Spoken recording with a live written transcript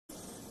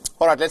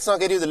All right, let's now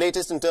get you the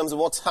latest in terms of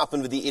what's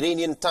happened with the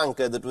Iranian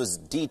tanker that was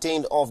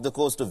detained off the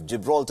coast of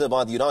Gibraltar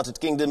by the United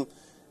Kingdom.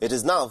 It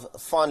has now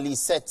finally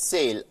set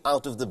sail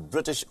out of the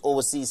British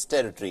overseas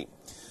territory.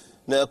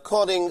 Now,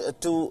 according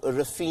to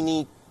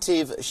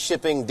Refinitiv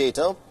shipping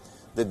data,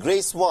 the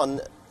Grace 1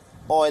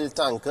 oil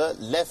tanker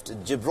left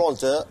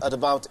Gibraltar at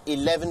about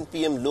 11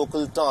 p.m.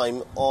 local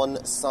time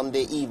on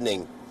Sunday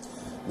evening.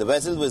 The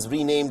vessel was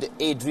renamed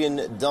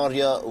Adrian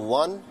Darya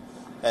 1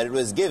 and it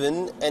was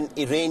given an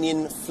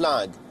Iranian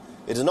flag.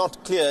 It is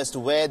not clear as to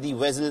where the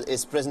vessel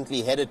is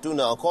presently headed to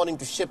now. According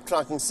to ship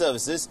tracking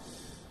services,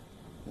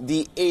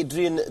 the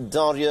Adrian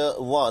Darya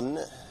 1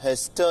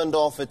 has turned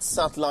off its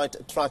satellite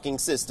tracking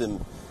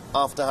system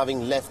after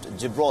having left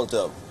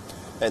Gibraltar.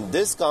 And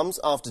this comes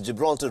after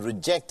Gibraltar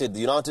rejected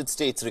the United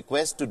States'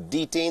 request to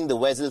detain the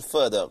vessel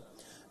further.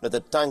 Now,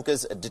 the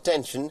tanker's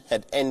detention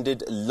had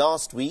ended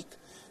last week.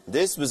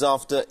 This was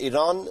after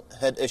Iran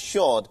had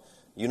assured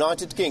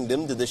United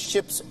Kingdom that the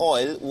ship's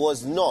oil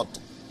was not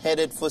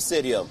headed for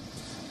Syria.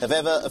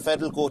 However, a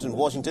federal court in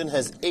Washington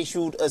has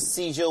issued a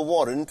seizure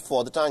warrant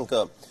for the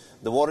tanker.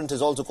 The warrant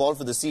has also called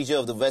for the seizure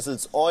of the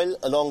vessel's oil,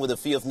 along with a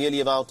fee of nearly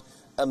about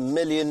 $1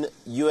 million.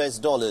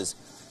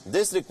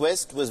 This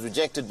request was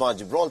rejected by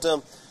Gibraltar,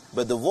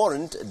 but the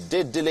warrant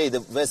did delay the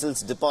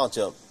vessel's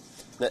departure.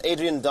 Now,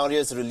 Adrian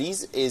Darya's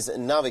release is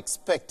now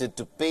expected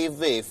to pave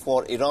way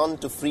for Iran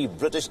to free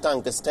British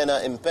tanker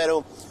Stena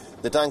Impero.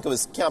 The tanker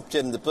was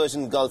captured in the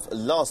Persian Gulf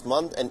last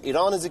month, and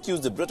Iran has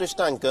accused the British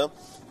tanker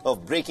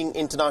of breaking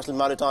international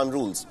maritime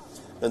rules.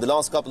 In the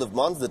last couple of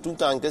months, the two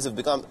tankers have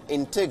become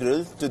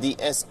integral to the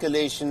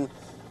escalation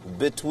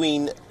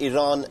between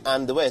Iran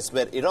and the West,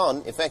 where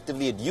Iran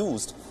effectively had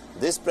used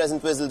this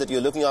present vessel that you're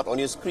looking at on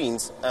your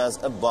screens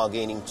as a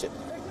bargaining chip.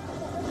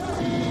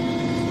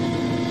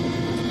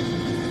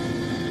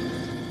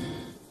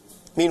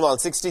 Meanwhile,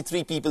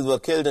 63 people were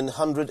killed and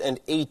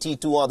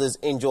 182 others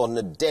injured in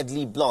a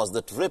deadly blast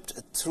that ripped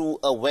through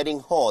a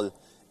wedding hall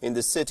in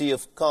the city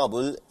of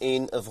Kabul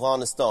in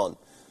Afghanistan.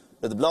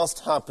 Now, the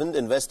blast happened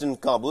in western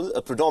Kabul,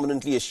 a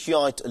predominantly a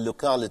Shiite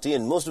locality,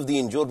 and most of the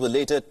injured were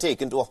later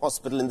taken to a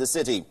hospital in the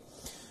city.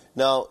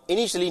 Now,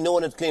 initially, no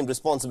one had claimed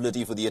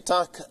responsibility for the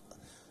attack,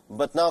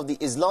 but now the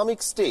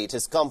Islamic State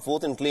has come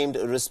forth and claimed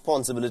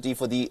responsibility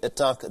for the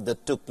attack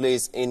that took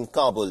place in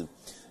Kabul.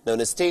 Now,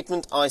 in a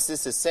statement,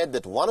 ISIS has said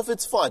that one of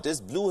its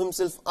fighters blew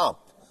himself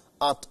up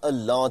at a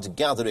large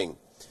gathering.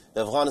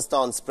 Now,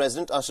 Afghanistan's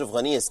President Ashraf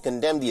Ghani has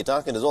condemned the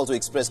attack and has also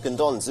expressed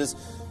condolences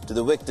to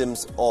the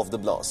victims of the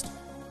blast.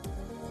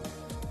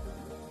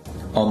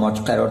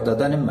 آماج قرار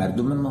دادن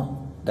مردم ما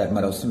در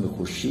مراسم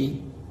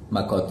خشی،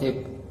 مکاتب،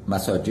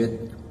 مساجد،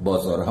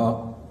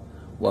 بازارها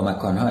و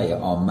مکانهای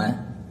عامه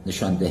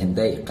نشان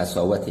دهنده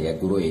قساوت یک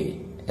گروه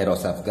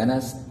حراس افغان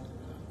است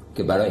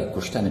که برای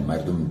کشتن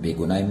مردم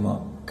بیگناه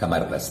ما کمر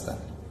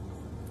بستند.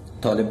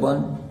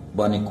 طالبان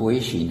با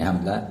نکوهش این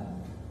حمله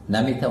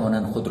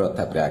نمیتوانند خود را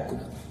تبرئه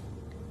کنند،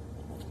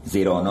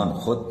 زیرا آنان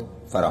خود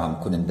فراهم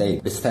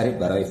کننده بستری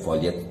برای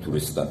فعالیت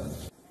توریستانند.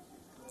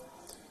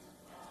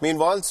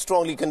 Meanwhile,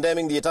 strongly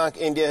condemning the attack,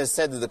 India has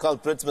said that the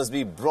culprits must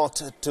be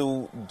brought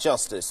to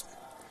justice.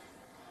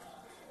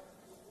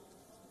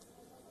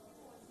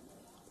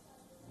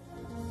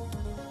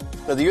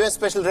 Now, the U.S.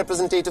 Special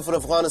Representative for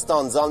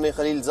Afghanistan, Zalmay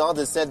Khalilzad,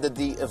 has said that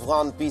the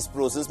Afghan peace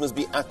process must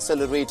be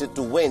accelerated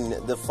to win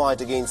the fight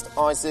against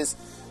ISIS.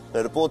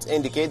 The reports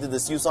indicate that the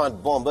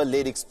suicide bomber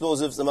laid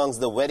explosives amongst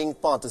the wedding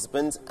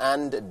participants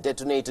and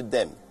detonated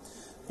them.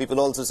 People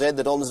also said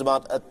that almost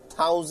about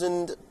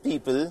 1,000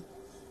 people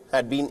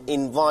had been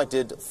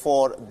invited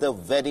for the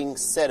wedding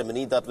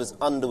ceremony that was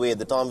underway at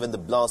the time when the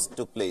blast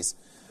took place.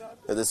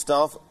 The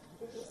staff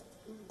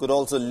could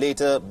also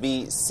later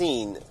be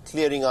seen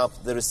clearing up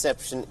the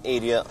reception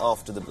area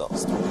after the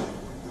blast.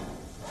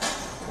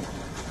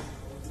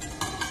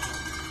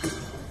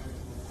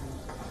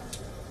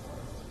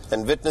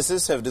 And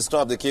witnesses have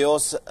described the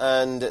chaos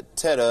and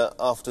terror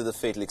after the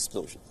fatal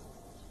explosion.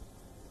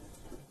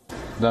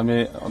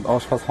 دم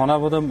آشپزخانه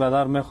بودم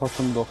بدر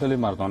میخواستم داخل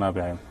مردانه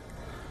بیایم.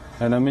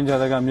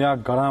 اینجا دیگه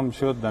یک گرم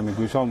شد دم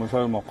گوشا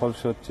موشای مقال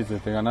شد چیزی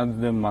دیگه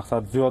ندیدم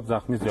مقصد زیاد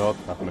زخمی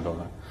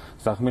دادن.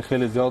 زخمی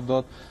خیلی زیاد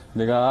داد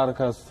دیگه هر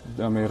کس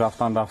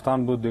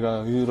رفتن بود دیگه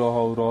این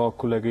راه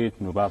کلگی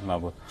نوبت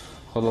نبود.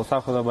 خلاصه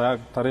خدا با یک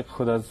طریق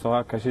خود از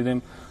ساعت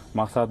کشیدیم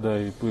مقصد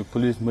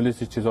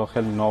پلیس چیزا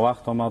خیلی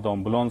ناوقت آمد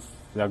آمبولانس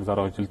یک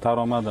ذره جلتر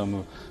آمد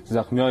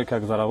زخمیایی که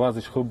یک ذره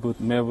وضعش خوب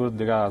بود میبرد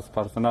دیگه از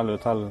پرسنل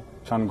هتل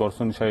چند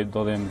گارسون شهید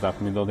دادیم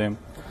زخمی دادیم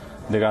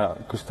دیگه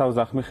کشته و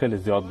زخمی خیلی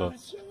زیاد داد.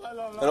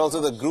 And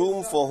also the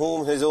groom for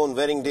whom his own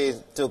wedding day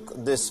took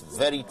this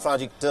very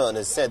tragic turn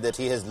has said that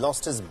he has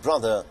lost his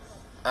brother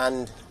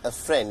and a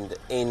friend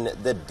in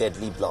the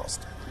deadly blast.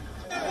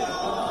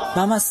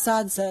 ماما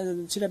ساعت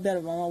چرا بیار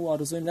ماما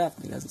وارزویم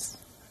رفت دیگه از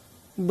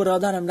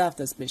برادرم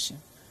رفت از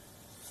پیشیم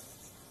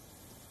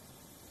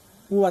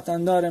او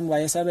وطندارم و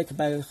یه سبب که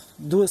به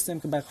دوستم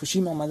که به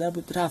خوشیم آمده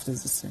بود رفت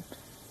از دستیم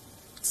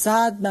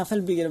ساعت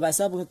نفل بگیره و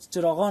سبب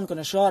چراغان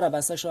کنه شاره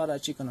بسته شاره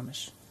چی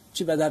کنمش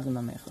چی به درد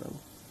من میخوره بود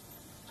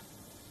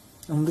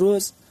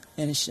امروز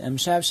یعنی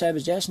امشب شب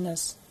جشن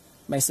است،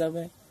 به حساب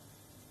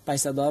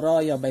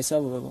پیسه‌دارا یا به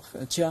حساب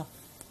چیا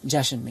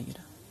جشن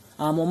میگیرم.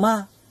 اما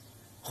من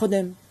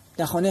خودم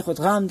در خانه خود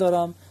غم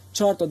دارم،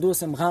 4 تا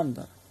دوستم غم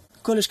دارم،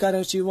 کلش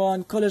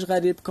کراچیوان، کلش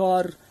غریب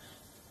کار،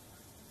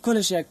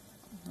 کلش یک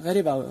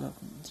غریب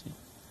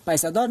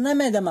پیسه‌دار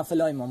نمیده. من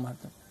فلای ما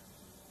مردم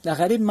در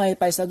غریب ما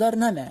پیسه‌دار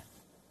نمیده.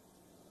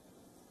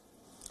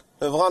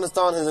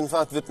 Afghanistan has in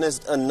fact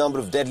witnessed a number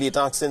of deadly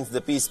attacks since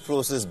the peace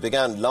process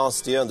began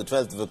last year. On the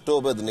 12th of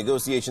October, the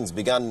negotiations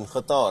began in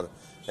Qatar.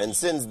 And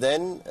since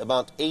then,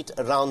 about 8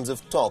 rounds of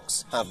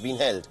talks have been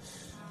held.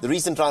 The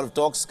recent round of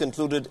talks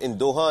concluded in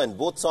Doha, and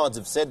both sides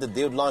have said that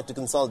they would like to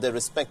consult their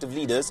respective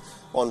leaders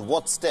on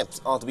what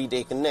steps are to be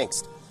taken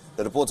next.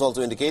 The reports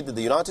also indicate that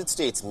the United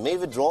States may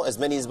withdraw as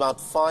many as about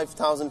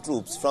 5,000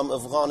 troops from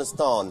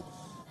Afghanistan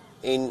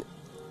in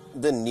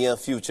the near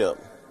future.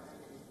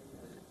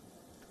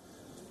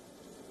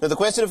 Now, the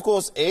question, of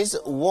course, is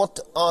what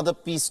are the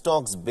peace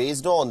talks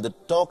based on? The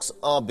talks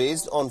are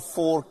based on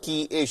 4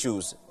 key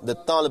issues. The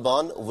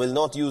Taliban will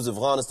not use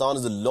Afghanistan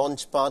as a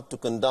launch pad to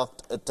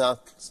conduct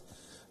attacks.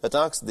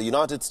 The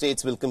United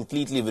States will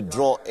completely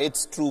withdraw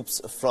its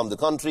troops from the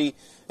country.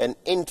 An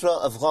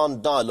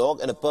intra-Afghan dialogue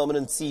and a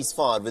permanent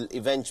ceasefire will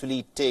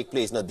eventually take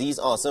place. Now, these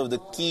are some of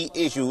the key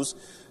issues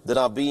that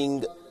are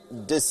being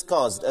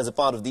discussed as a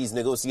part of these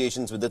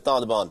negotiations with the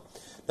Taliban.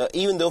 Now,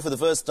 even though for the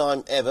first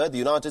time ever the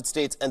United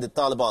States and the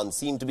Taliban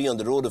seem to be on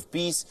the road of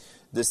peace,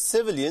 the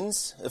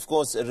civilians, of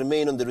course,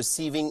 remain on the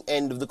receiving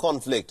end of the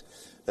conflict.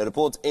 The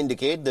reports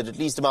indicate that at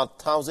least about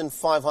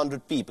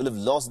 1,500 people have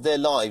lost their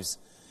lives.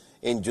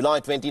 In July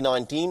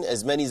 2019,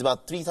 as many as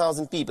about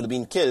 3,000 people have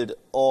been killed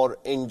or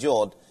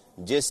injured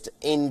just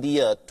in the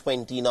year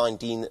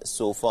 2019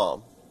 so far.